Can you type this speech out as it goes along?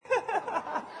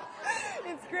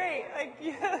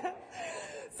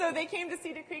So they came to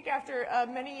Cedar Creek after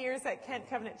many years at Kent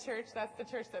Covenant Church. That's the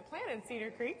church that planted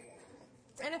Cedar Creek.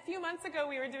 And a few months ago,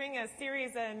 we were doing a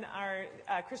series in our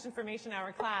Christian Formation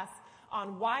Hour class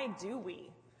on why do we,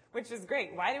 which is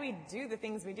great. Why do we do the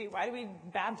things we do? Why do we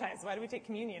baptize? Why do we take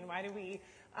communion? Why do we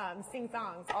sing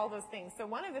songs? All those things. So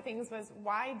one of the things was,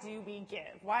 why do we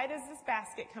give? Why does this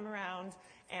basket come around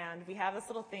and we have this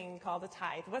little thing called a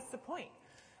tithe? What's the point?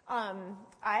 I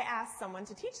asked someone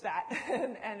to teach that,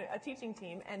 and a teaching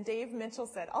team, and Dave Mitchell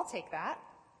said, I'll take that,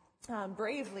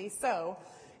 bravely so.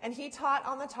 And he taught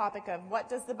on the topic of what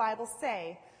does the Bible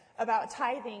say about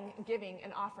tithing, giving,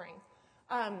 and offering.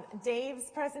 Dave's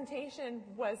presentation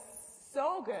was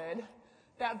so good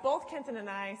that both Kenton and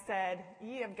I said,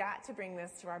 you have got to bring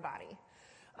this to our body.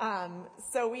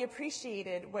 So we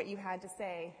appreciated what you had to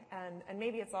say, and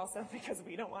maybe it's also because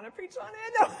we don't want to preach on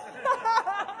it. No.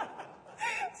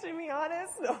 To be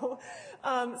honest, no.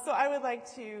 So I would like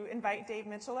to invite Dave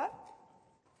Mitchell up,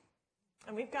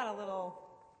 and we've got a little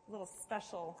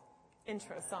special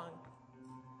intro song.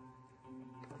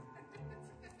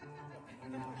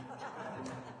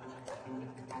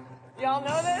 Y'all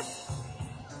know this?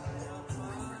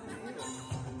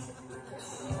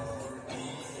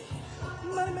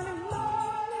 Money, money, money.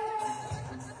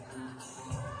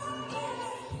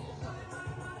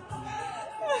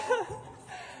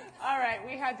 All right,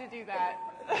 we had to do that.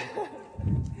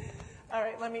 All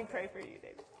right, let me pray for you,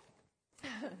 Dave.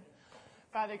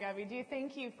 Father God, we do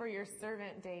thank you for your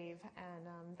servant, Dave,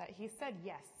 and that he said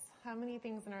yes. How many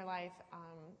things in our life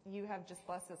you have just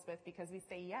blessed us with because we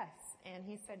say yes. And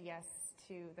he said yes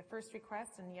to the first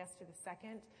request and yes to the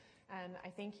second. And I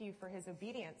thank you for his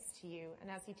obedience to you.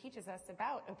 And as he teaches us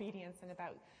about obedience and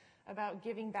about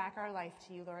giving back our life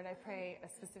to you, Lord, I pray a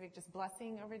specific just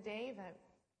blessing over Dave, that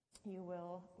you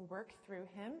will work through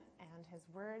him and his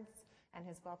words and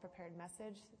his well-prepared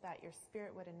message, that your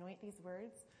Spirit would anoint these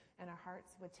words and our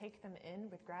hearts would take them in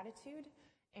with gratitude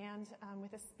and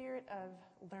with a spirit of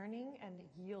learning and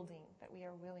yielding, that we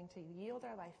are willing to yield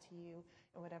our life to you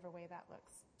in whatever way that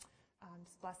looks.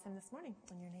 Just bless him this morning.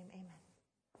 In your name, amen.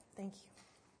 Thank you.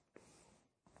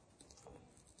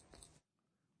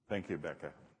 Thank you,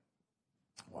 Becca.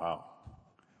 Wow.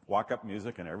 Walk-up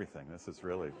music and everything. This is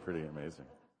really pretty amazing.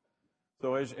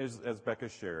 So as Becca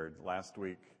shared, last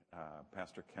week,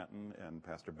 Pastor Kenton and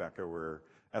Pastor Becca were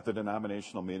at the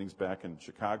denominational meetings back in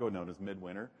Chicago, known as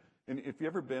Midwinter. And if you've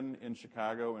ever been in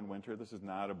Chicago in winter, this is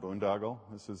not a boondoggle.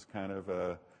 This is kind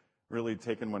of really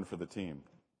taking one for the team.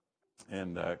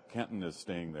 And Kenton is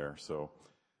staying there. So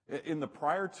in the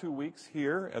prior 2 weeks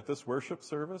here at this worship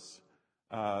service,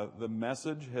 the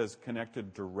message has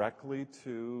connected directly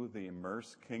to the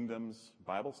Immerse Kingdoms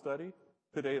Bible study.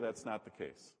 Today, that's not the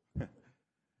case.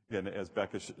 And as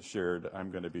Becca shared,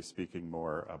 I'm going to be speaking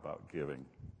more about giving.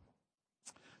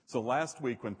 So last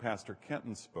week when Pastor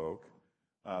Kenton spoke,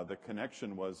 the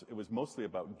connection was mostly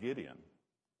about Gideon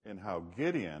and how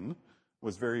Gideon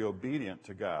was very obedient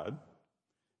to God.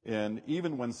 And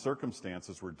even when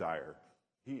circumstances were dire,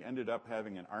 he ended up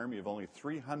having an army of only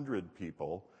 300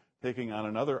 people taking on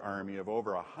another army of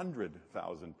over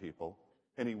 100,000 people,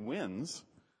 and he wins.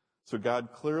 So God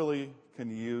clearly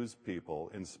can use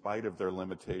people in spite of their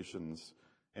limitations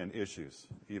and issues,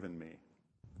 even me.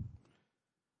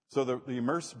 So the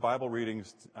Immerse Bible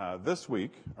readings this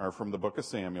week are from the book of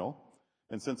Samuel.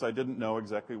 And since I didn't know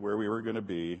exactly where we were going to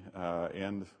be,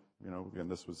 and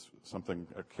this was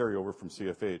a carryover from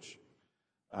CFH,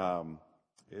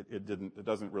 it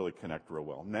doesn't really connect real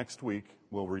well. Next week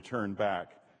we'll return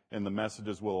back, and the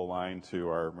messages will align to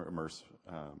our Immerse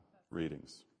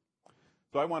readings.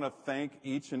 So I want to thank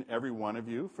each and every one of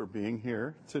you for being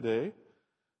here today.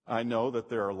 I know that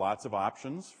there are lots of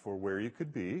options for where you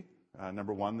could be.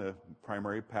 Number one, the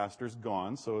primary pastor's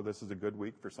gone, so this is a good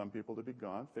week for some people to be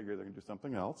gone. Figure they can do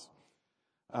something else.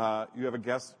 You have a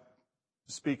guest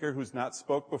speaker who's not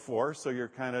spoke before, so you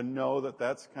kind of know that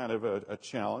that's kind of a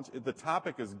challenge. The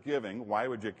topic is giving. Why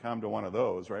would you come to one of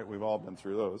those, right? We've all been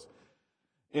through those.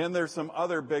 And there's some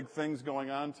other big things going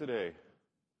on today.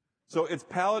 So it's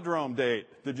palindrome date.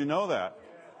 Did you know that?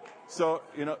 So,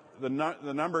 the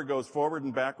number goes forward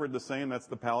and backward the same. That's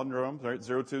the palindrome, right?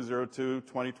 0202,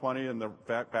 2020, and the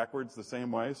backwards the same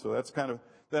way. So that's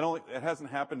it hasn't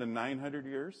happened in 900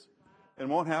 years and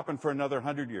won't happen for another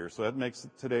 100 years. So that makes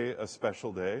today a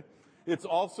special day. It's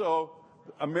also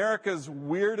America's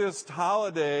weirdest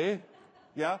holiday.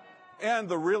 Yeah.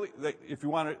 And if you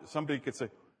want to, somebody could say,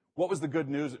 what was the good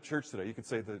news at church today? You could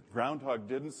say the groundhog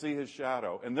didn't see his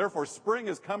shadow, and therefore spring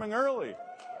is coming early.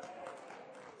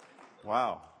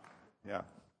 Wow. Yeah.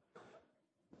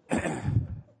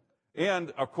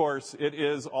 And, of course, it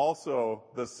is also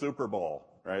the Super Bowl,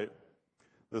 right?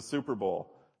 The Super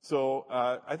Bowl. So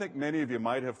I think many of you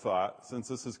might have thought, since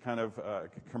this is kind of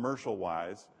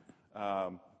commercial-wise,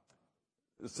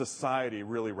 society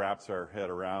really wraps our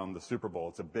head around the Super Bowl.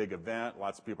 It's a big event.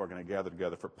 Lots of people are going to gather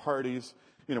together for parties.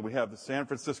 You know, we have the San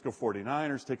Francisco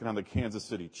 49ers taking on the Kansas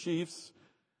City Chiefs.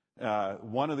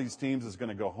 One of these teams is going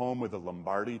to go home with a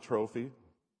Lombardi trophy.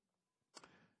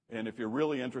 And if you're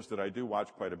really interested, I do watch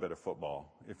quite a bit of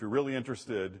football. If you're really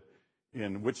interested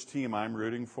in which team I'm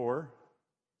rooting for,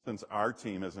 since our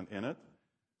team isn't in it,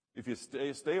 if you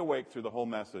stay awake through the whole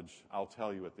message, I'll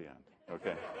tell you at the end,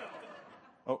 okay?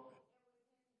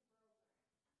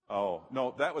 Oh,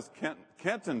 no, that was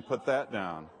Kenton put that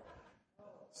down.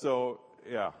 So,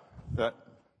 yeah, but.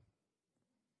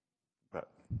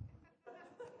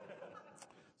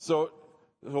 So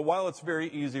while it's very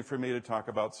easy for me to talk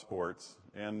about sports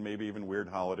and maybe even weird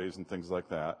holidays and things like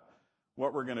that,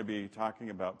 what we're going to be talking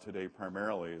about today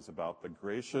primarily is about the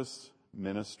gracious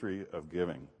ministry of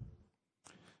giving.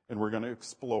 And we're going to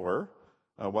explore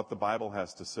what the Bible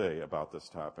has to say about this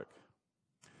topic.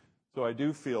 So I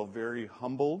do feel very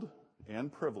humbled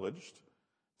and privileged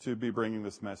to be bringing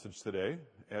this message today.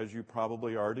 As you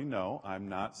probably already know, I'm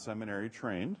not seminary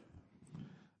trained.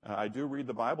 I do read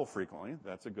the Bible frequently.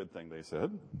 That's a good thing, they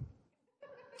said.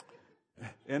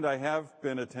 And I have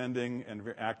been attending and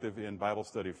very active in Bible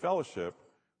study fellowship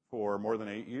for more than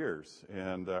 8 years.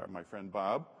 And my friend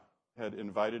Bob had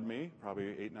invited me probably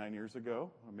 8-9 years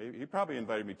ago. Or maybe he probably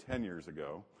invited me 10 years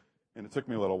ago. And it took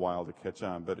me a little while to catch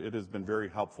on, but it has been very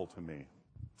helpful to me.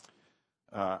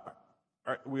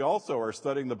 We also are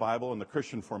studying the Bible in the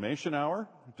Christian Formation Hour.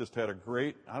 Just had a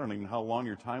great, I don't even know how long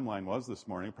your timeline was this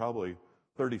morning, probably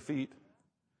 30 feet.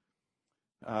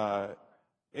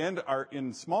 And are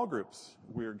in small groups.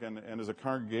 And as a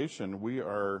congregation, we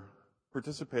are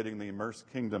participating in the Immersed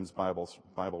Kingdoms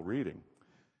Bible reading.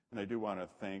 And I do want to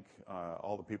thank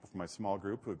all the people from my small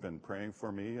group who have been praying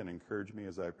for me and encouraged me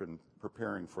as I've been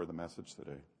preparing for the message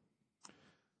today.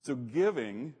 So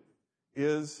giving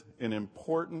is an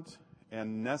important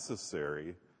and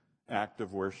necessary act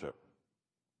of worship.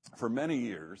 For many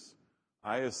years,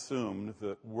 I assumed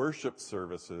that worship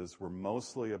services were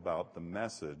mostly about the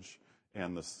message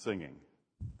and the singing.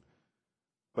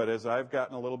 But as I've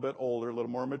gotten a little bit older, a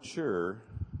little more mature,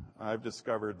 I've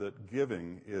discovered that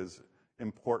giving is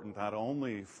important not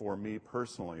only for me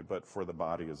personally, but for the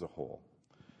body as a whole.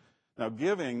 Now,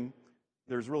 giving,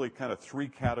 there's really kind of three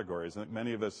categories. And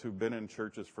many of us who've been in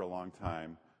churches for a long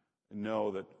time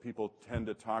know that people tend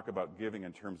to talk about giving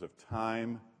in terms of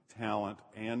time, talent,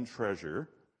 and treasure.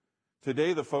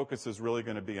 Today, the focus is really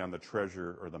going to be on the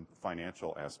treasure or the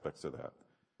financial aspects of that,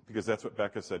 because that's what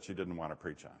Becca said she didn't want to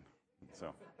preach on.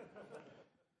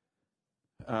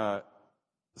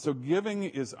 So giving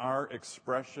is our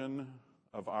expression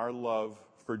of our love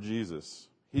for Jesus.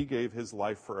 He gave his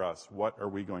life for us. What are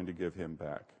we going to give him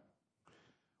back?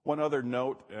 One other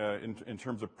note in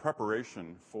terms of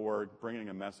preparation for bringing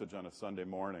a message on a Sunday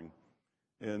morning,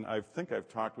 and I think I've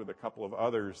talked with a couple of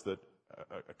others that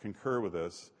concur with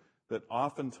this, that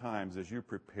oftentimes as you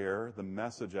prepare, the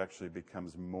message actually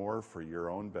becomes more for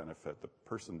your own benefit, the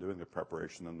person doing the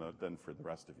preparation, than for the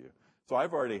rest of you. So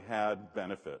I've already had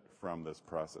benefit from this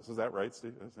process. Is that right,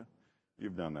 Steve?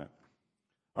 You've done that.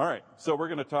 All right, so we're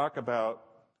going to talk about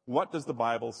what does the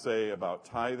Bible say about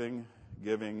tithing,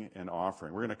 giving, and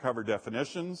offering. We're going to cover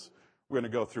definitions. We're going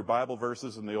to go through Bible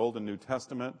verses in the Old and New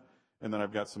Testament, and then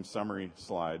I've got some summary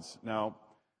slides. Now,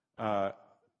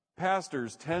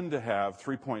 pastors tend to have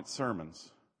 3-point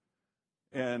sermons.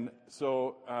 And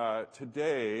so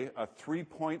today, a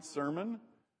 3-point sermon,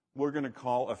 we're going to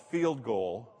call a field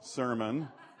goal sermon,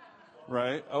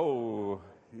 right? Oh,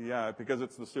 yeah, because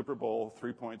it's the Super Bowl,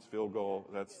 3 points, field goal.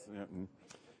 That's,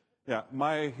 yeah,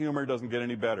 my humor doesn't get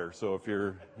any better. So if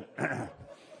you're,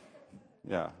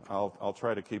 yeah, I'll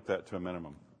try to keep that to a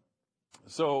minimum.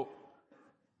 So,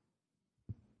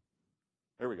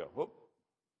 there we go. Whoop.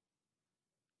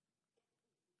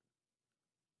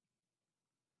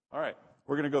 All right,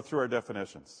 we're going to go through our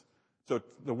definitions. So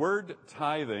the word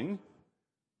tithing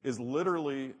is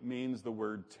literally means the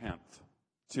word tenth,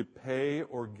 to pay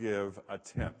or give a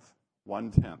tenth,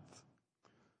 1/10.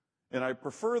 And I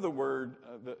prefer the word,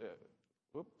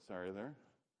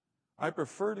 I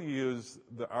prefer to use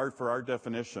for our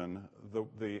definition,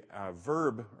 the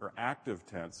verb or active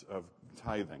tense of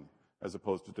tithing, as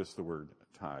opposed to just the word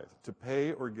tithe, to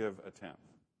pay or give a tenth.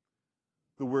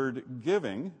 The word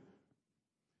giving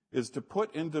is to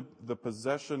put into the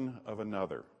possession of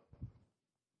another.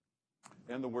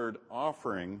 And the word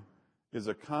offering is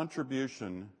a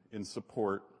contribution in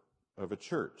support of a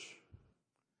church.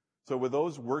 So with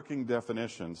those working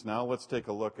definitions, now let's take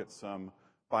a look at some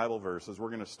Bible verses. We're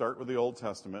going to start with the Old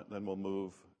Testament, then we'll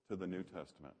move to the New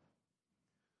Testament.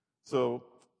 So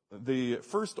the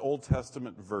first Old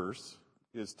Testament verse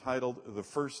is titled The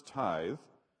First Tithe.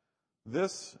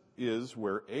 This is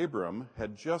where Abram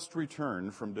had just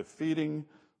returned from defeating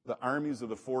the armies of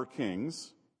the four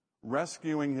kings,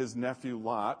 rescuing his nephew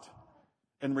Lot,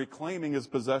 and reclaiming his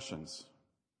possessions.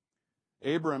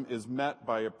 Abram is met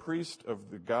by a priest of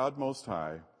the God Most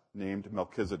High named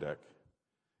Melchizedek.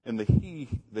 And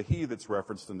the he that's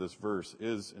referenced in this verse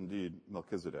is indeed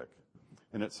Melchizedek.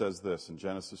 And it says this in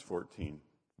Genesis 14,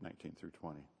 19 through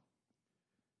 20.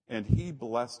 And he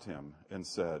blessed him and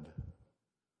said,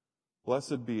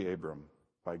 Blessed be Abram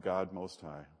by God Most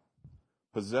High,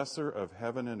 possessor of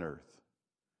heaven and earth,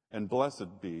 and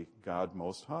blessed be God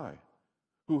Most High,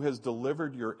 who has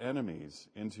delivered your enemies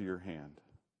into your hand.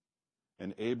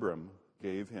 And Abram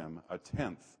gave him a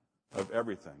tenth of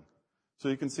everything. So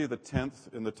you can see the tenth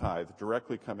in the tithe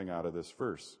directly coming out of this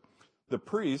verse. The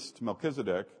priest,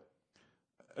 Melchizedek,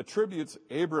 attributes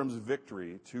Abram's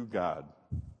victory to God.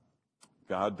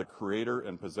 God, the creator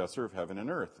and possessor of heaven and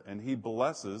earth. And he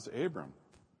blesses Abram.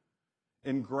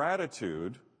 In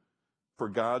gratitude for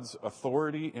God's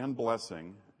authority and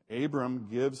blessing, Abram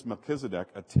gives Melchizedek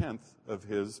a tenth of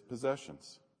his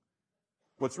possessions.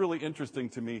 What's really interesting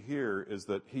to me here is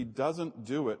that he doesn't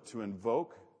do it to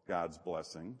invoke God's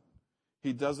blessing.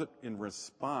 He does it in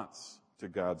response to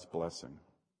God's blessing.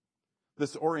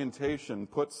 This orientation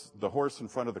puts the horse in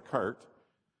front of the cart.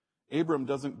 Abram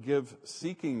doesn't give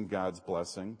seeking God's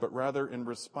blessing, but rather in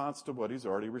response to what he's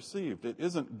already received. It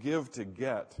isn't give to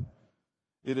get.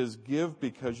 It is give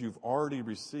because you've already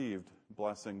received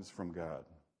blessings from God.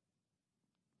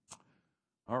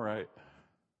 All right.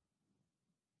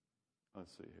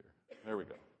 Let's see here. There we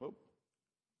go. Whoop.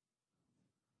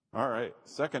 All right.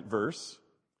 Second verse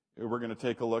we're going to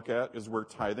take a look at is where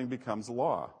tithing becomes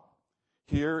law.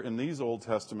 Here in these Old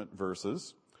Testament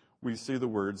verses, we see the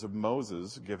words of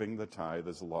Moses giving the tithe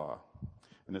as law.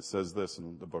 And it says this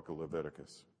in the book of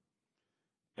Leviticus.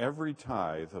 Every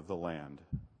tithe of the land,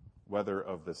 whether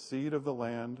of the seed of the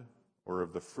land or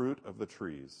of the fruit of the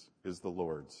trees, is the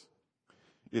Lord's.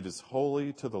 It is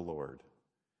holy to the Lord.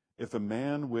 If a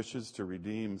man wishes to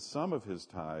redeem some of his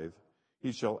tithe,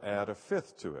 he shall add a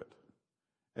fifth to it.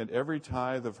 And every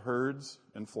tithe of herds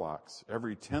and flocks,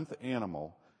 every 10th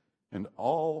animal, and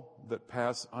all that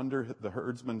pass under the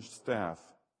herdsman's staff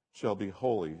shall be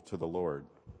holy to the Lord.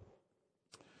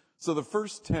 So the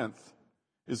first tenth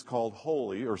is called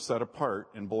holy or set apart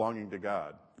and belonging to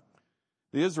God.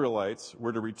 The Israelites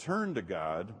were to return to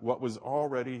God what was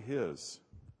already his,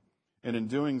 and in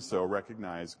doing so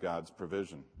recognize God's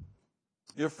provision.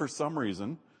 If for some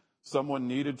reason someone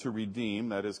needed to redeem,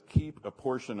 that is, keep a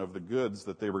portion of the goods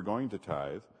that they were going to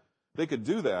tithe, they could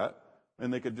do that,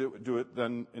 and they could do it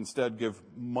then instead give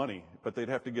money, but they'd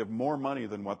have to give more money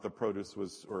than what the produce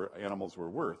was or animals were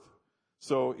worth.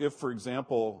 So if, for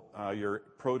example, your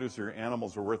produce or your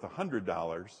animals were worth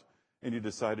 $100 and you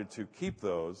decided to keep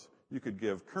those, you could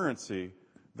give currency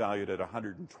valued at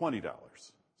 $120.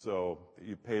 So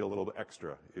you paid a little bit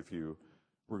extra if you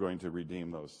were going to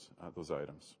redeem those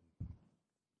items.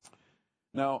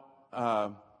 Now,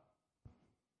 have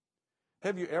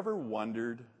you ever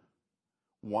wondered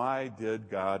why did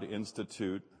God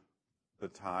institute the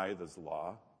tithe as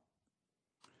law?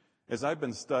 As I've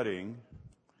been studying,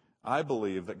 I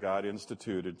believe that God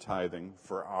instituted tithing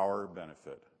for our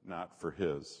benefit, not for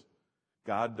his.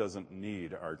 God doesn't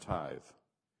need our tithe.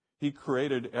 He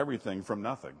created everything from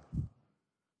nothing.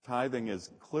 Tithing is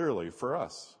clearly for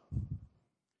us.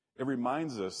 It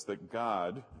reminds us that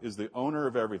God is the owner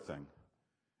of everything.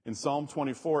 In Psalm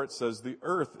 24, it says, "The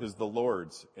earth is the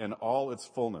Lord's and all its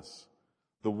fullness,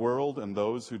 the world and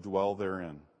those who dwell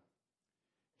therein."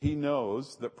 He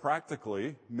knows that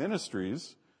practically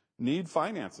ministries need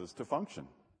finances to function.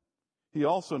 He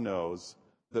also knows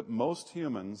that most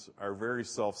humans are very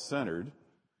self-centered,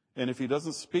 and if he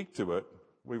doesn't speak to it,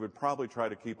 we would probably try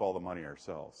to keep all the money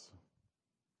ourselves.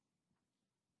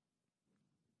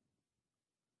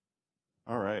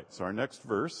 All right, so our next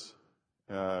verse,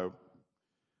 our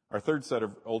third set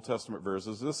of Old Testament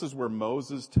verses, this is where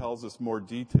Moses tells us more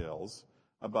details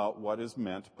about what is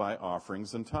meant by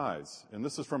offerings and tithes. And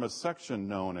this is from a section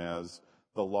known as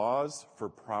the laws for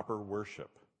proper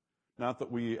worship. Not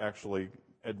that we actually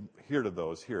adhere to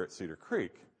those here at Cedar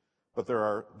Creek, but there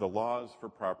are the laws for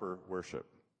proper worship.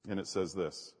 And it says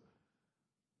this,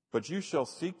 "But you shall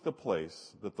seek the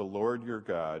place that the Lord your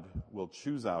God will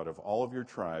choose out of all of your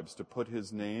tribes to put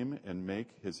his name and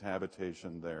make his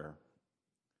habitation there.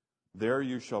 There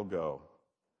you shall go,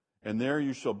 And there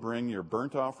you shall bring your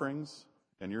burnt offerings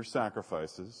and your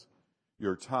sacrifices,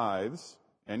 your tithes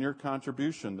and your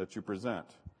contribution that you present,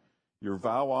 your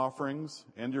vow offerings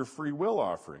and your free will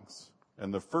offerings,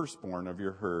 and the firstborn of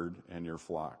your herd and your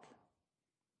flock.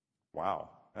 Wow,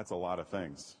 that's a lot of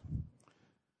things.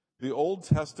 The Old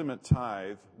Testament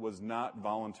tithe was not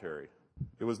voluntary.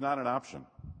 It was not an option.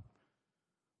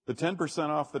 The 10%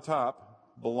 off the top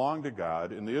belonged to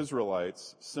God, and the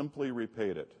Israelites simply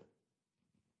repaid it.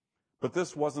 But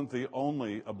this wasn't the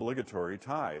only obligatory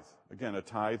tithe. Again, a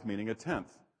tithe meaning a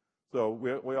tenth. So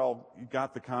we all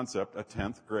got the concept, a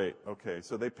tenth, great. Okay,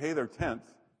 so they pay their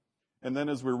tenth, and then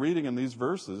as we're reading in these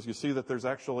verses, you see that there's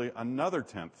actually another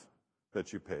tenth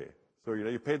that you pay. So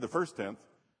you paid the first tenth,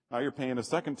 now you're paying a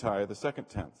second tithe, the second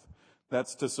tenth.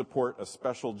 That's to support a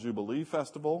special Jubilee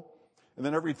festival. And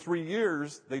then every 3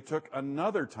 years, they took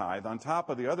another tithe on top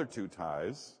of the other two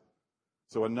tithes.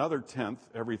 So another tenth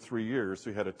every 3 years.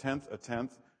 So you had a tenth,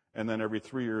 and then every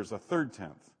 3 years, a third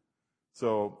tenth.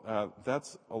 So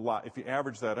that's a lot. If you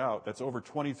average that out, that's over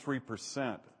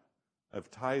 23%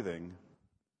 of tithing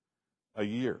a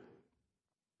year.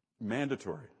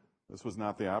 Mandatory. This was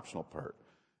not the optional part.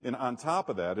 And on top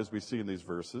of that, as we see in these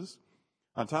verses,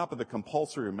 on top of the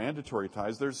compulsory or mandatory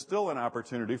tithes, there's still an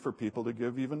opportunity for people to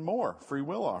give even more free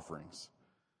will offerings.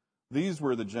 These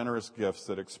were the generous gifts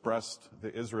that expressed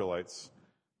the Israelites'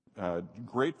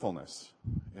 gratefulness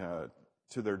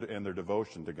to their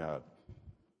devotion to God.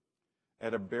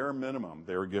 At a bare minimum,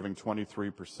 they were giving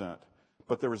 23%,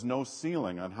 but there was no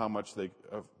ceiling on how much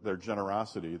of their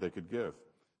generosity they could give.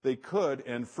 They could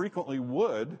and frequently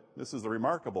would, this is the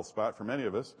remarkable spot for many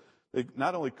of us,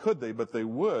 not only could they, but they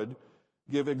would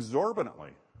give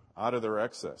exorbitantly out of their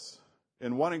excess.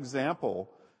 And one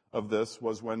example of this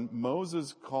was when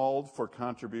Moses called for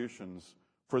contributions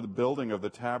for the building of the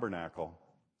tabernacle.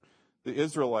 The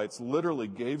Israelites literally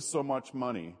gave so much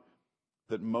money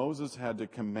that Moses had to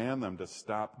command them to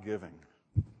stop giving.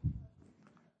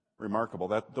 Remarkable.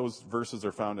 Those verses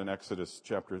are found in Exodus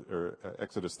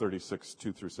 36,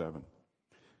 2 through 7.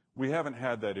 We haven't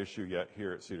had that issue yet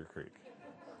here at Cedar Creek.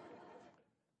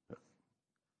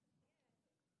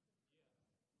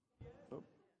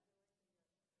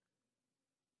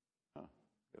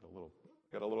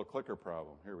 Got a little clicker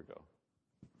problem. Here we go.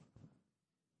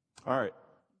 All right.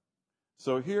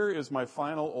 So here is my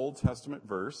final Old Testament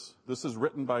verse. This is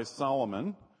written by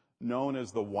Solomon, known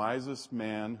as the wisest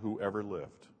man who ever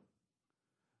lived.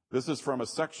 This is from a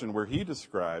section where he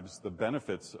describes the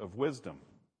benefits of wisdom.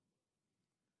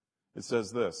 It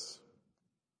says this: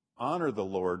 honor the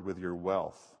Lord with your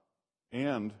wealth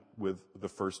and with the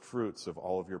first fruits of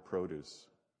all of your produce.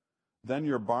 Then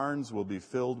your barns will be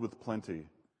filled with plenty,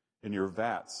 and your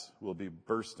vats will be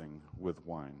bursting with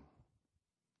wine.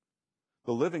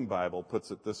 The Living Bible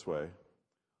puts it this way: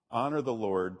 honor the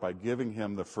Lord by giving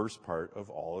him the first part of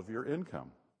all of your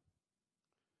income.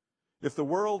 If the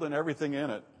world and everything in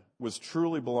it was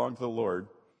truly belonged to the Lord,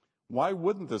 why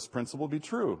wouldn't this principle be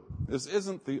true? This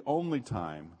isn't the only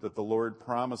time that the Lord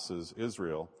promises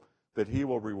Israel that he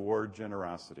will reward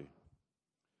generosity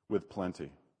with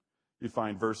plenty. You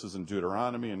find verses in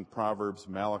Deuteronomy and Proverbs,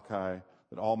 Malachi,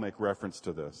 that all make reference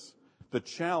to this. The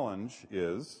challenge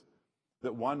is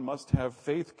that one must have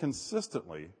faith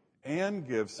consistently and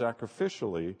give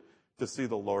sacrificially to see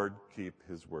the Lord keep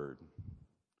his word.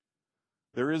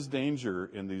 There is danger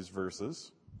in these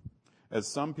verses,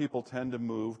 as some people tend to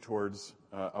move towards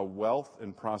a wealth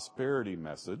and prosperity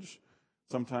message,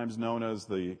 sometimes known as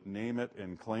the name it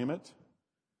and claim it.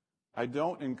 I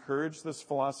don't encourage this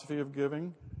philosophy of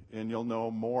giving, and you'll know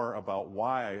more about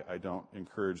why I don't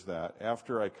encourage that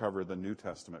after I cover the New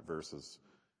Testament verses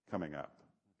coming up.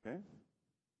 Okay?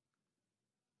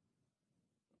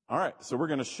 All right, so we're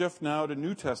going to shift now to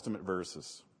New Testament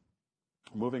verses.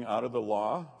 Moving out of the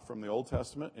law from the Old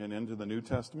Testament and into the New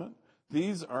Testament.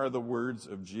 These are the words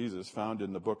of Jesus found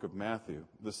in the book of Matthew,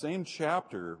 the same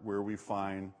chapter where we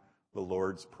find the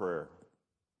Lord's Prayer.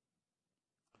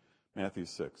 Matthew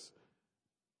 6.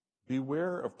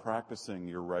 Beware of practicing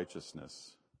your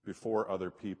righteousness before other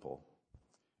people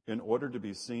in order to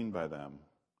be seen by them,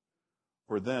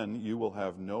 for then you will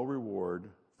have no reward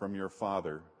from your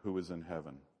Father who is in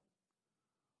heaven.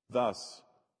 Thus,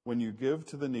 when you give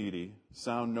to the needy,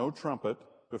 sound no trumpet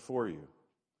before you,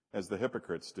 as the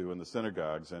hypocrites do in the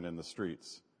synagogues and in the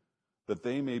streets, that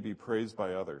they may be praised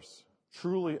by others.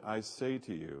 Truly I say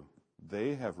to you,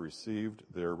 they have received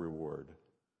their reward.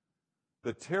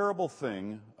 The terrible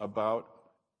thing about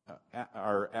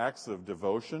our acts of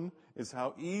devotion is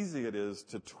how easy it is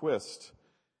to twist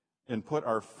and put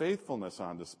our faithfulness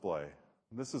on display.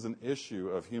 This is an issue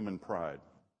of human pride.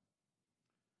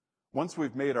 Once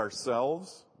we've made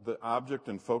ourselves the object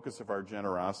and focus of our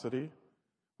generosity,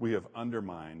 we have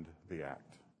undermined the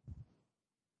act.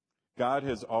 God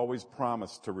has always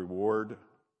promised to reward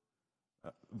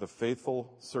the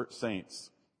faithful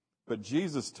saints, but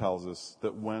Jesus tells us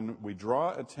that when we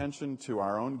draw attention to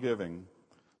our own giving,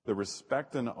 the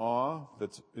respect and awe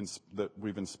that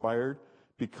we've inspired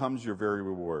becomes your very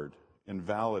reward,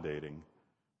 invalidating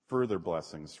further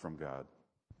blessings from God.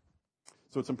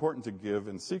 So it's important to give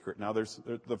in secret. Now,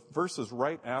 the verses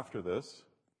right after this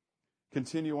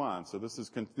continue on. So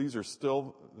these are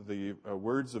still the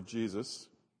words of Jesus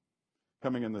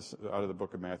coming out of the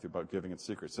book of Matthew about giving in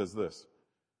secret. It says this.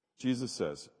 Jesus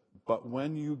says, "But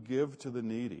when you give to the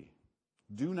needy,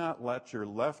 do not let your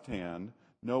left hand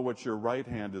know what your right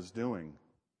hand is doing,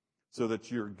 so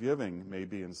that your giving may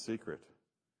be in secret.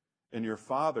 And your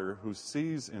Father who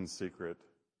sees in secret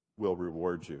will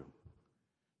reward you."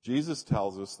 Jesus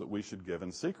tells us that we should give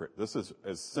in secret. This is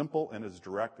as simple and as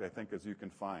direct, I think, as you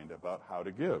can find about how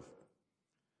to give.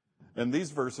 And these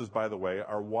verses, by the way,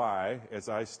 are why, as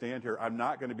I stand here, I'm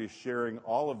not going to be sharing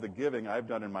all of the giving I've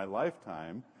done in my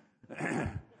lifetime,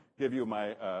 give you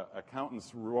my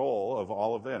accountant's roll of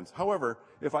all events. However,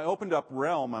 if I opened up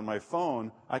Realm on my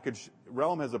phone,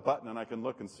 Realm has a button and I can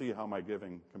look and see how my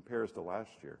giving compares to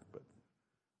last year. But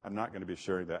I'm not going to be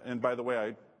sharing that. And by the way,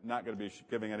 I'm not going to be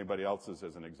giving anybody else's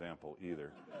as an example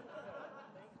either.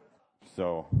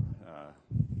 So,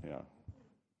 yeah.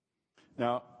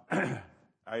 Now,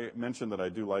 I mentioned that I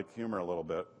do like humor a little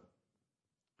bit.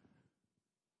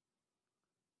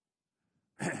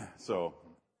 So,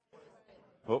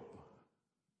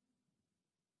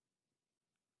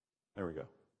 there we go.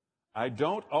 I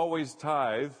don't always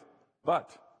tithe,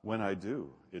 but when I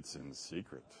do, it's in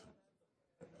secret.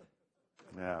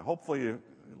 Yeah, hopefully you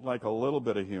like a little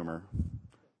bit of humor.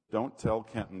 Don't tell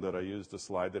Kenton that I used a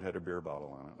slide that had a beer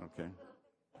bottle on it, okay?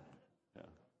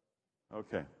 Yeah.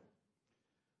 Okay.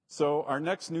 So our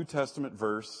next New Testament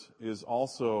verse is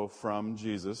also from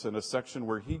Jesus in a section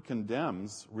where he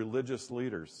condemns religious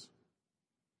leaders.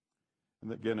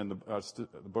 And again, in the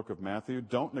book of Matthew,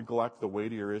 don't neglect the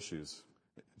weightier issues.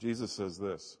 Jesus says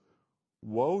this,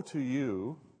 "Woe to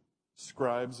you,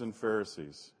 scribes and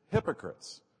Pharisees,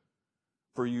 hypocrites,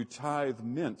 for you tithe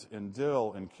mint and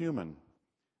dill and cumin,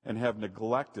 and have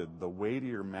neglected the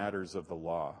weightier matters of the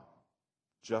law,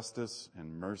 justice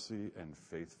and mercy and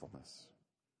faithfulness.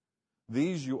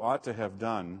 These you ought to have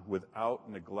done without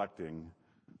neglecting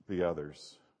the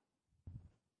others."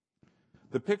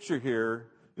 The picture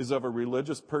here is of a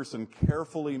religious person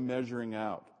carefully measuring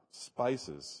out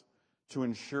spices to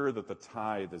ensure that the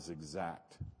tithe is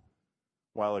exact,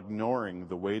 while ignoring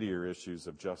the weightier issues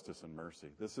of justice and mercy.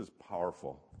 This is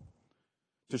powerful.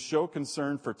 To show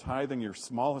concern for tithing your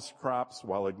smallest crops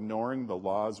while ignoring the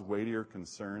law's weightier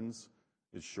concerns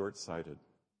is short-sighted.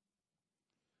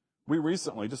 We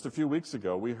recently, just a few weeks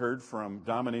ago, we heard from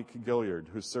Dominique Gilliard,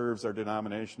 who serves our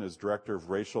denomination as Director of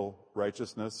Racial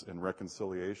Righteousness and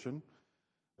Reconciliation.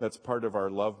 That's part of our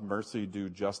Love, Mercy, Do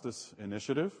Justice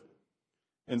initiative.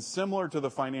 And similar to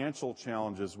the financial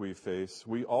challenges we face,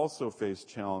 we also face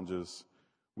challenges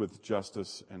with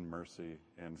justice and mercy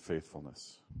and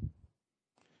faithfulness.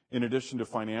 In addition to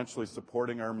financially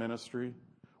supporting our ministry,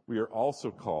 we are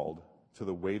also called to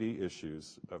the weighty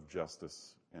issues of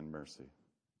justice and mercy.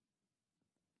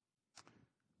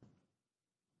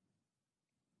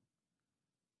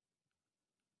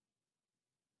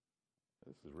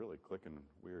 This is really clicking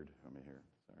weird on me here.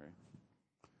 Sorry.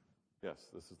 Yes,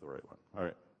 this is the right one. All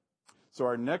right. So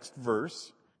our next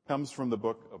verse comes from the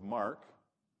book of Mark.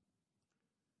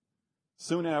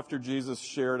 Soon after Jesus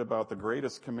shared about the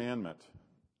greatest commandment,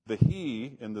 the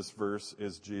he in this verse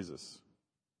is Jesus.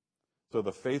 So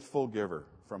the faithful giver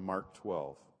from Mark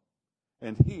 12.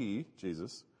 And he,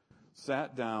 Jesus,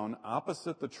 sat down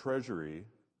opposite the treasury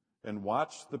and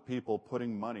watched the people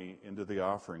putting money into the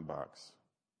offering box.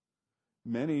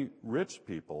 Many rich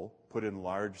people put in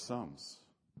large sums.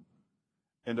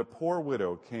 And a poor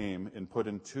widow came and put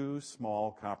in 2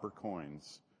 small copper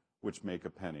coins, which make a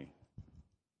penny.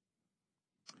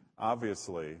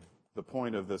 Obviously, the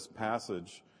point of this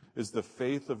passage is the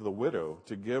faith of the widow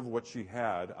to give what she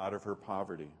had out of her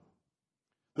poverty.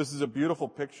 This is a beautiful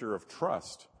picture of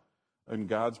trust in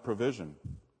God's provision.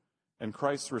 And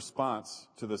Christ's response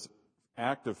to this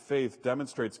act of faith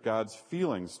demonstrates God's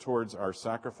feelings towards our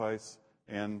sacrifice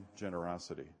and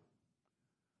generosity.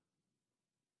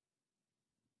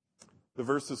 The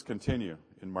verses continue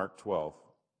in Mark 12.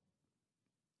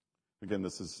 Again,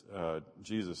 this is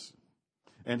Jesus.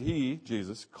 And he,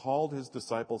 Jesus, called his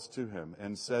disciples to him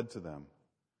and said to them,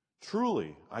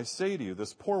 Truly, I say to you,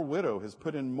 this poor widow has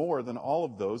put in more than all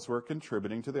of those who are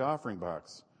contributing to the offering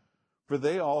box. For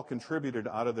they all contributed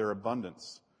out of their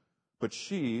abundance. But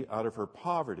she, out of her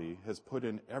poverty, has put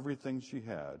in everything she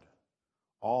had,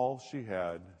 all she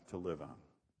had to live on.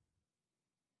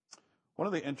 One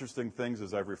of the interesting things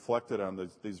as I've reflected on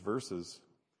these verses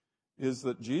is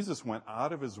that Jesus went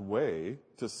out of his way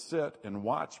to sit and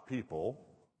watch people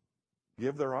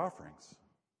give their offerings.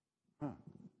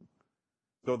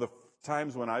 So the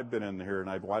times when I've been in here and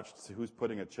I've watched who's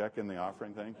putting a check in the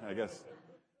offering thing, I guess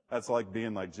that's like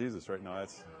being like Jesus right now.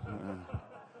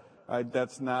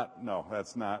 That's not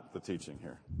the teaching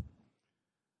here.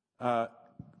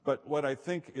 But what I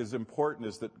think is important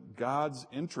is that God's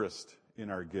interest in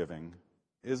our giving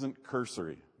isn't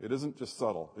cursory. It isn't just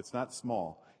subtle. It's not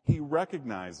small. He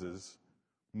recognizes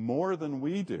more than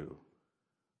we do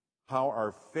how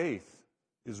our faith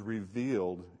is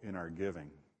revealed in our giving.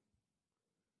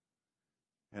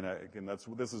 And again,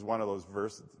 this is one of those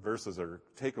verses or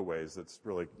takeaways that's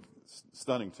really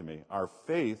stunning to me. Our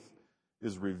faith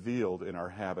is revealed in our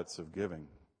habits of giving.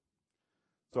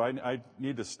 So I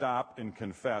need to stop and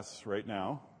confess right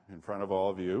now in front of all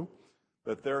of you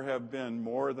that there have been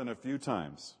more than a few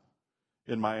times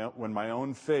when my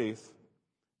own faith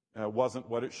wasn't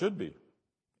what it should be,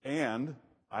 and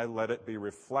I let it be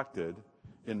reflected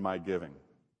in my giving.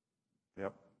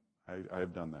 Yep, I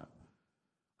have done that.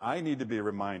 I need to be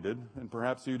reminded, and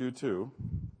perhaps you do too,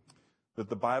 that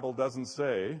the Bible doesn't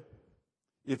say,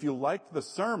 if you liked the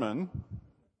sermon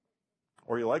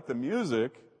or you like the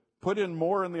music, put in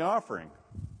more in the offering.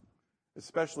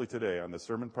 Especially today on the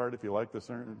sermon part, if you like the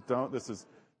sermon,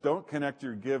 don't connect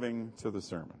your giving to the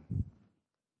sermon.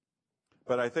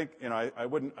 But I think,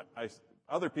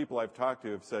 other people I've talked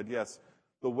to have said, yes,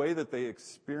 the way that they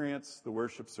experience the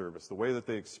worship service, the way that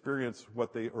they experience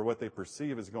what they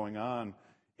perceive is going on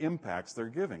impacts their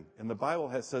giving. And the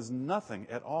Bible says nothing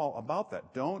at all about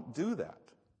that. Don't do that.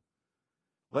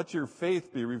 Let your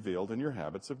faith be revealed in your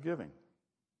habits of giving.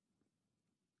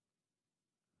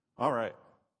 All right.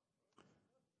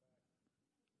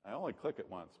 I only click it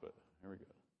once, but here we go.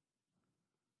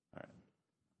 All right.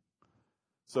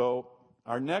 So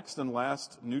our next and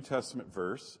last New Testament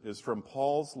verse is from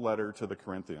Paul's letter to the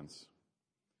Corinthians.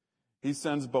 He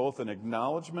sends both an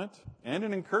acknowledgement and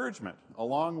an encouragement,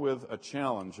 along with a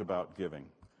challenge about giving.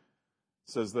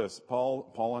 It says this,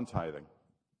 Paul on tithing.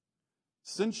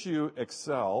 Since you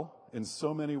excel in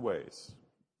so many ways,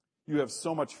 you have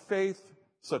so much faith,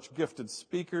 such gifted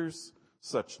speakers,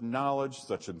 such knowledge,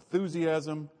 such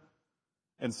enthusiasm,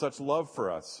 and such love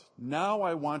for us. Now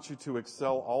I want you to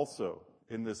excel also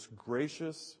in this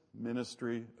gracious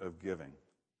ministry of giving.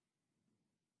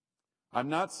 I'm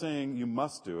not saying you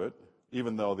must do it,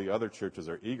 even though the other churches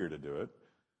are eager to do it.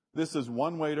 This is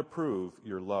one way to prove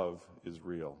your love is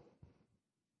real.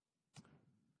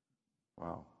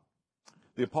 Wow.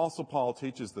 The Apostle Paul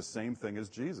teaches the same thing as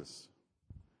Jesus.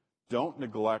 Don't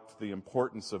neglect the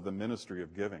importance of the ministry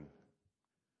of giving.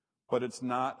 But it's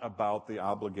not about the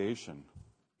obligation.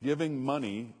 Giving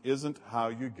money isn't how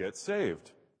you get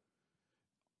saved.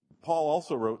 Paul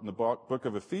also wrote in the book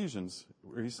of Ephesians,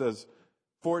 where he says,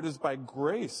 for it is by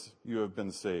grace you have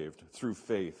been saved through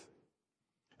faith.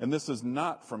 And this is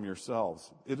not from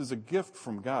yourselves. It is a gift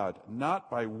from God,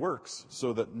 not by works,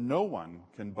 so that no one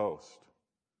can boast.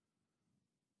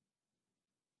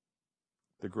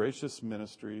 The gracious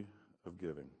ministry of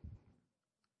giving.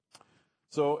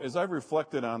 So as I've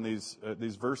reflected on these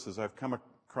verses, I've come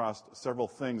across several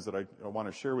things that I want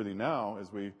to share with you now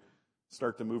as we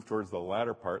start to move towards the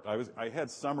latter part. I had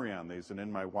summary on these, and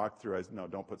in my walkthrough, no,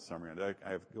 don't put summary on it.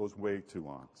 It goes way too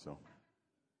long. So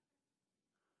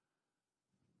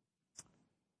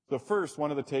first,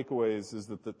 one of the takeaways is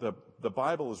that the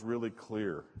Bible is really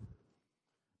clear.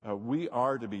 We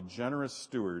are to be generous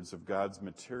stewards of God's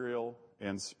material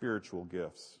and spiritual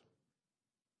gifts.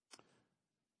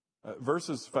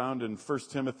 Verses found in 1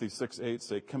 Timothy 6:8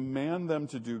 say, command them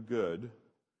to do good,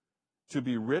 to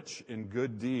be rich in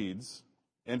good deeds,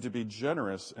 and to be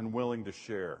generous and willing to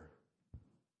share.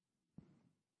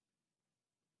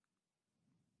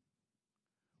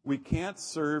 We can't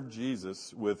serve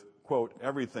Jesus with, quote,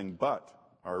 everything but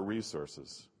our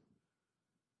resources.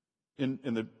 In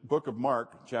the book of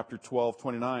Mark, chapter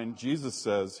 12:29, Jesus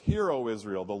says, hear, O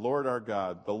Israel, the Lord our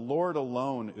God, the Lord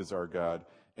alone is our God,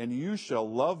 and you shall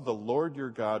love the Lord your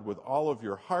God with all of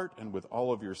your heart and with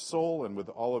all of your soul and with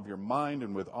all of your mind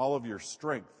and with all of your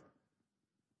strength.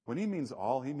 When he means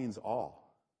all, he means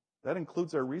all. That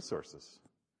includes our resources.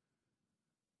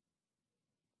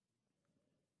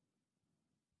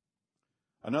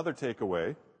 Another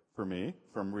takeaway for me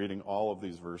from reading all of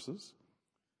these verses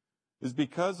is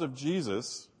because of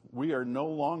Jesus, we are no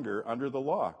longer under the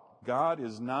law. God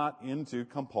is not into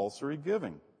compulsory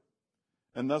giving,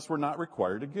 and thus we're not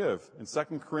required to give. In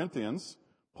 2 Corinthians,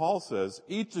 Paul says,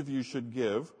 each of you should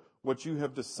give what you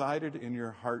have decided in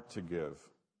your heart to give,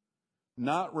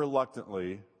 not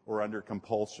reluctantly or under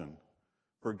compulsion,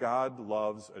 for God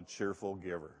loves a cheerful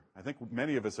giver. I think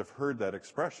many of us have heard that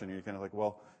expression. You're kind of like,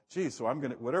 well, geez, so I'm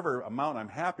going to, whatever amount I'm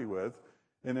happy with,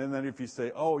 and then if you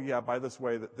say, oh yeah, by this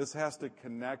way, that this has to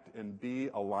connect and be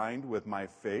aligned with my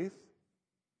faith,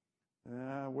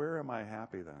 where am I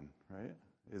happy then, right?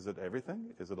 Is it everything?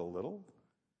 Is it a little?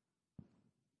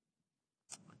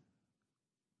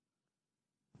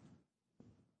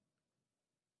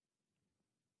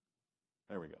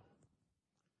 There we go.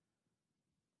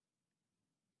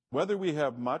 Whether we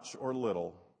have much or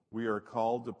little, we are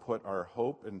called to put our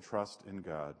hope and trust in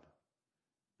God.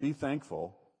 Be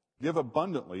thankful, give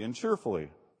abundantly and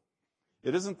cheerfully.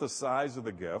 It isn't the size of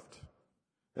the gift,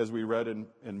 as we read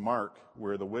in Mark,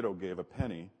 where the widow gave a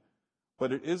penny,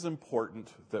 but it is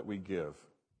important that we give.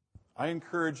 I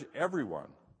encourage everyone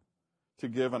to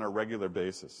give on a regular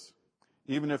basis,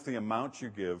 even if the amount you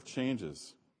give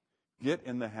changes. Get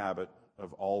in the habit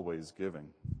of always giving.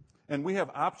 And we have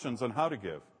options on how to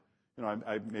give. You know,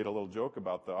 I made a little joke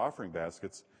about the offering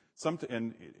baskets.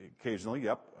 And occasionally,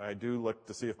 I do look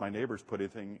to see if my neighbors put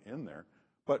anything in there.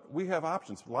 But we have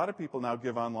options. A lot of people now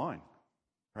give online,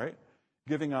 right?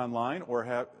 Giving online, or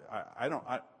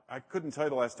I couldn't tell you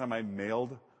the last time I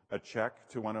mailed a check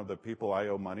to one of the people I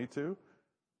owe money to.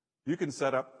 You can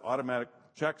set up automatic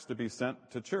checks to be sent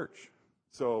to church.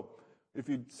 So if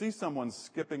you see someone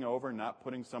skipping over, not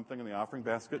putting something in the offering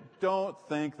basket, don't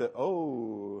think that,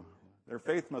 their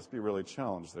faith must be really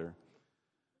challenged there.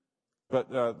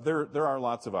 But there are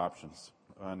lots of options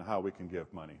on how we can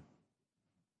give money.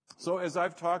 So as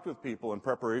I've talked with people in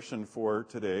preparation for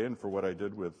today and for what I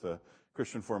did with the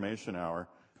Christian Formation Hour,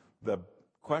 the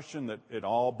question that it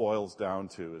all boils down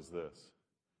to is this: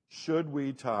 should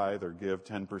we tithe or give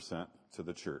 10% to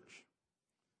the church?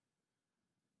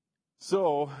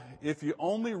 So, if you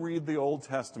only read the Old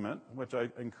Testament, which I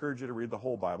encourage you to read the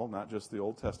whole Bible, not just the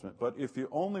Old Testament, but if you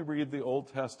only read the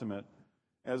Old Testament,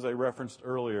 as I referenced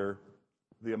earlier,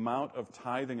 the amount of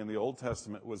tithing in the Old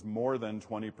Testament was more than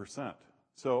 20%.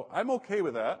 So, I'm okay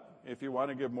with that. If you want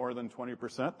to give more than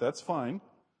 20%, that's fine.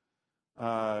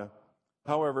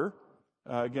 However,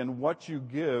 again, what you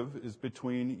give is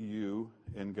between you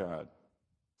and God.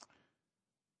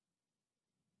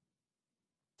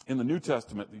 In the New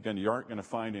Testament, again, you aren't going to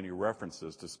find any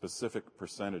references to specific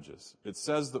percentages. It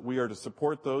says that we are to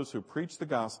support those who preach the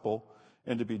gospel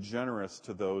and to be generous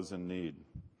to those in need.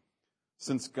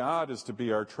 Since God is to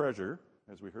be our treasure,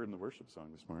 as we heard in the worship song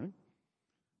this morning,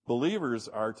 believers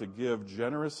are to give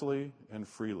generously and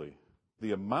freely.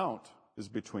 The amount is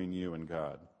between you and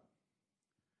God.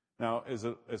 Now, as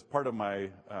part of my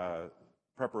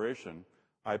preparation,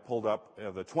 I pulled up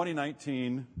the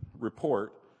 2019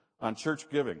 report on church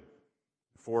giving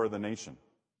for the nation.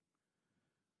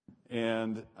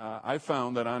 And I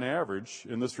found that on average,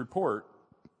 in this report,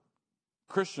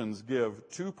 Christians give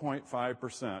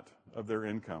 2.5% of their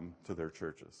income to their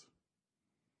churches.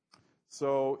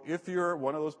 So if you're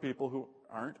one of those people who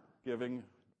aren't giving,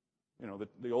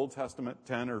 the Old Testament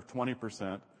 10 or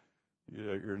 20%,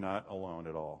 you're not alone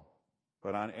at all.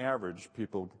 But on average,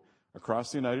 people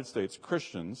across the United States,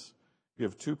 Christians,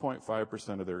 give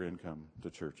 2.5% of their income to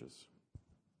churches.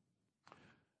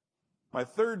 My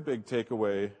third big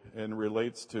takeaway, and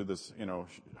relates to this,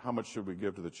 how much should we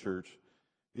give to the church,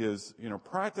 is,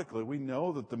 practically we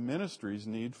know that the ministries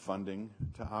need funding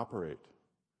to operate.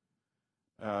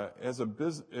 As a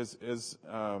business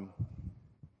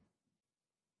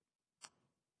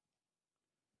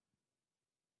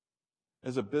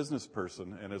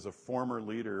person and as a former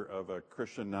leader of a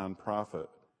Christian nonprofit,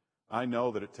 I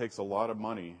know that it takes a lot of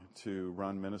money to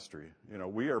run ministry.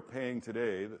 We are paying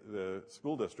today the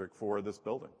school district for this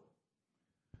building.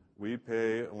 We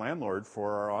pay a landlord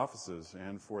for our offices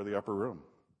and for the upper room.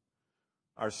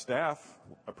 Our staff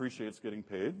appreciates getting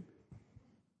paid.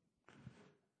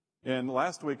 And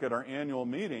last week at our annual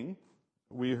meeting,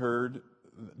 we heard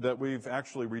that we've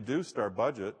actually reduced our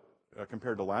budget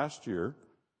compared to last year,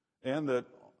 and that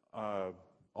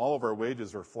all of our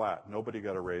wages are flat. Nobody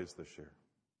got a raise this year.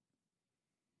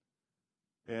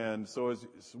 And so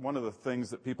it's one of the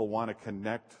things that people want to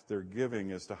connect their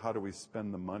giving as to how do we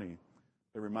spend the money.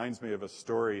 It reminds me of a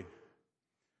story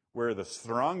where the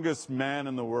strongest man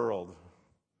in the world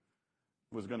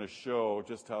was going to show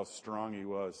just how strong he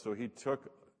was. So he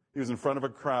was in front of a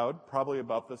crowd, probably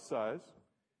about this size.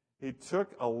 He took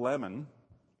a lemon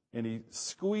and he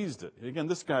squeezed it. Again,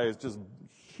 this guy is just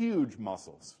huge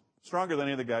muscles, stronger than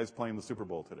any of the guys playing the Super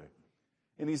Bowl today.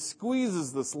 And he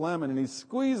squeezes this lemon, and he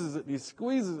squeezes it, and he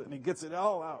squeezes it, and he gets it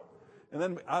all out. And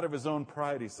then out of his own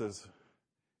pride, he says,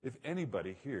 if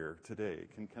anybody here today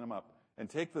can come up and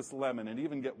take this lemon and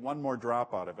even get one more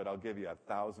drop out of it, I'll give you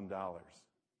 $1,000.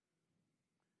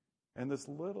 And this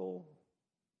little,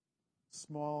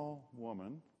 small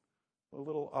woman, a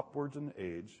little upwards in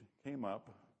age, came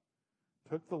up,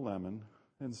 took the lemon,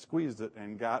 and squeezed it,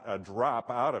 and got a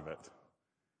drop out of it.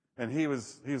 And he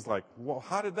was like, well,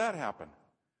 how did that happen?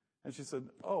 And she said,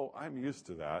 oh, I'm used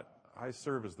to that. I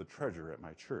serve as the treasurer at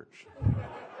my church.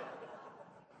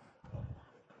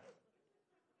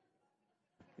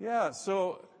 Yeah,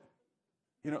 so,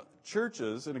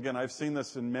 churches, and again, I've seen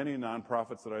this in many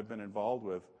nonprofits that I've been involved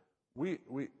with, we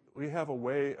have a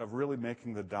way of really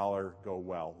making the dollar go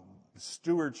well.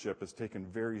 Stewardship is taken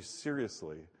very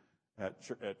seriously at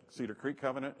Cedar Creek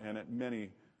Covenant and at many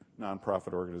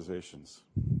nonprofit organizations.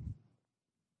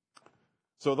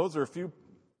 So those are a few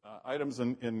items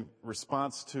in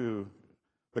response to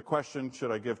the question,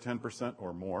 should I give 10%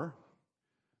 or more?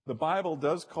 The Bible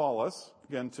does call us,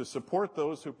 again, to support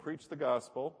those who preach the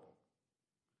gospel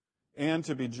and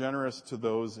to be generous to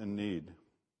those in need.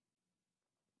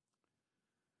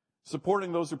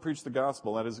 Supporting those who preach the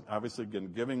gospel, that is obviously,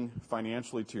 again, giving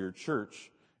financially to your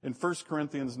church. In 1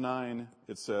 Corinthians 9,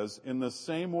 it says, in the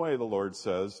same way, the Lord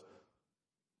says,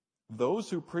 those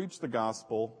who preach the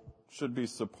gospel should be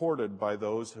supported by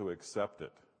those who accept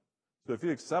it. So if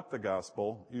you accept the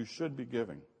gospel, you should be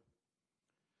giving.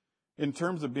 In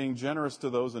terms of being generous to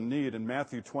those in need, in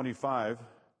Matthew 25,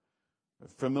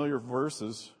 familiar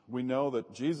verses, we know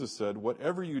that Jesus said,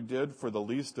 whatever you did for the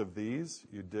least of these,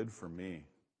 you did for me.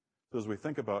 So as we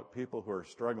think about people who are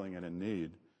struggling and in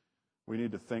need, we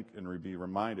need to think and be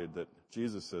reminded that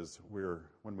Jesus says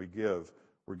when we give,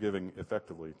 we're giving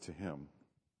effectively to him.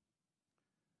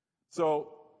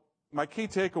 So my key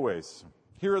takeaways.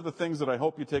 Here are the things that I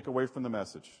hope you take away from the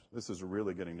message. This is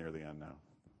really getting near the end now.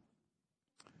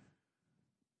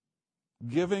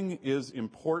 Giving is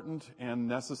important and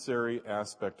necessary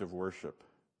aspect of worship.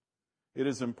 It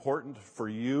is important for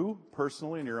you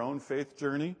personally in your own faith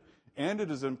journey, and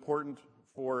it is important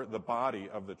for the body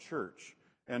of the church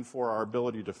and for our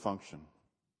ability to function.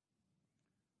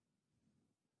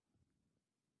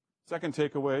 Second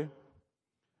takeaway,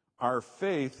 our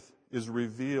faith is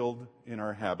revealed in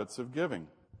our habits of giving.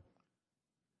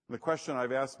 The question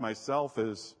I've asked myself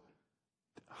is,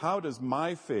 how does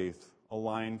my faith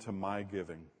align to my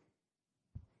giving?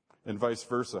 And vice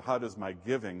versa, how does my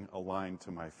giving align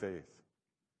to my faith?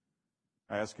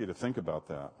 I ask you to think about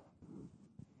that.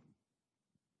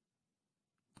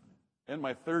 And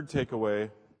my third takeaway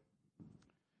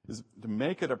is to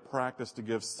make it a practice to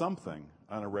give something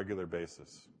on a regular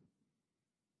basis.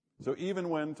 So even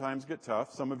when times get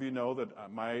tough, some of you know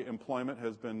that my employment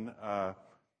has been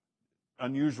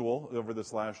unusual over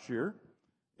this last year.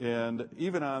 And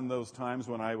even on those times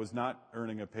when I was not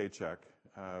earning a paycheck,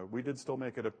 we did still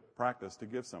make it a practice to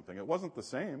give something. It wasn't the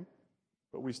same,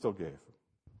 but we still gave.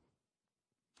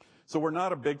 So we're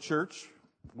not a big church.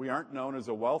 We aren't known as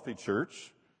a wealthy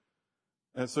church.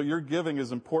 And so your giving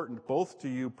is important both to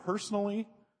you personally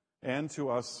and to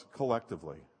us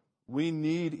collectively. We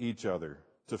need each other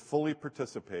to fully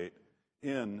participate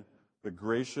in the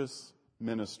gracious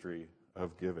ministry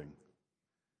of giving.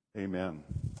 Amen.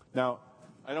 Now,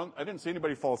 I didn't see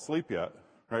anybody fall asleep yet,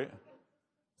 right?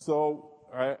 So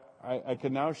I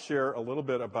can now share a little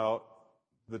bit about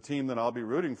the team that I'll be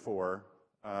rooting for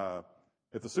at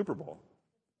the Super Bowl.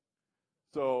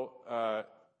 So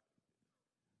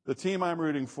the team I'm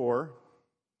rooting for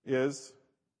is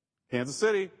Kansas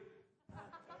City.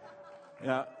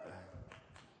 Yeah.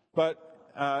 But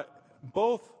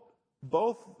both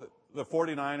the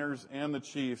 49ers and the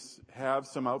Chiefs have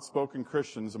some outspoken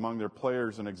Christians among their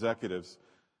players and executives.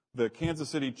 The Kansas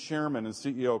City chairman and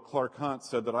CEO Clark Hunt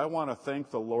said that I want to thank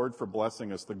the Lord for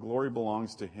blessing us. The glory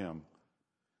belongs to him.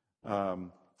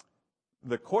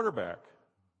 The quarterback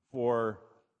for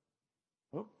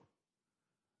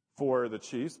the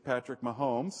Chiefs, Patrick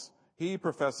Mahomes, he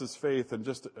professes faith, and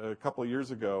just a couple of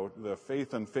years ago, the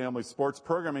Faith and Family Sports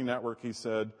Programming Network, he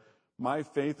said, my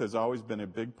faith has always been a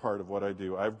big part of what I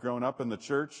do. I've grown up in the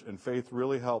church, and faith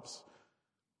really helps.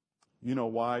 You know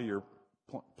why you're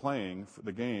playing for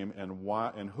the game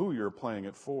and who you're playing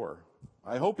it for.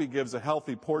 I hope he gives a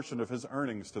healthy portion of his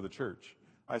earnings to the church.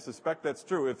 I suspect that's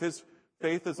true. If his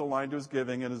faith is aligned to his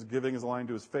giving and his giving is aligned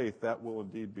to his faith, that will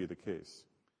indeed be the case.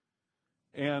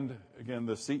 And again,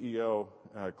 the CEO,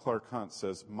 Clark Hunt,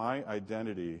 says, my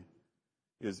identity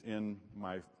is in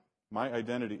my My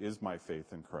identity is my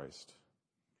faith in Christ.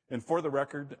 And for the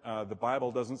record, the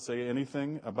Bible doesn't say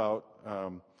anything about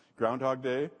Groundhog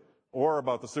Day or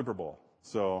about the Super Bowl.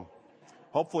 So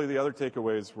hopefully the other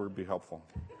takeaways will be helpful.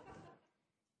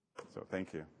 So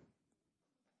thank you.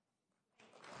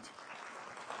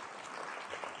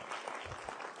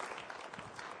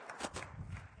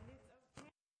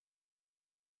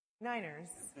 Niners,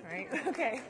 right? Okay.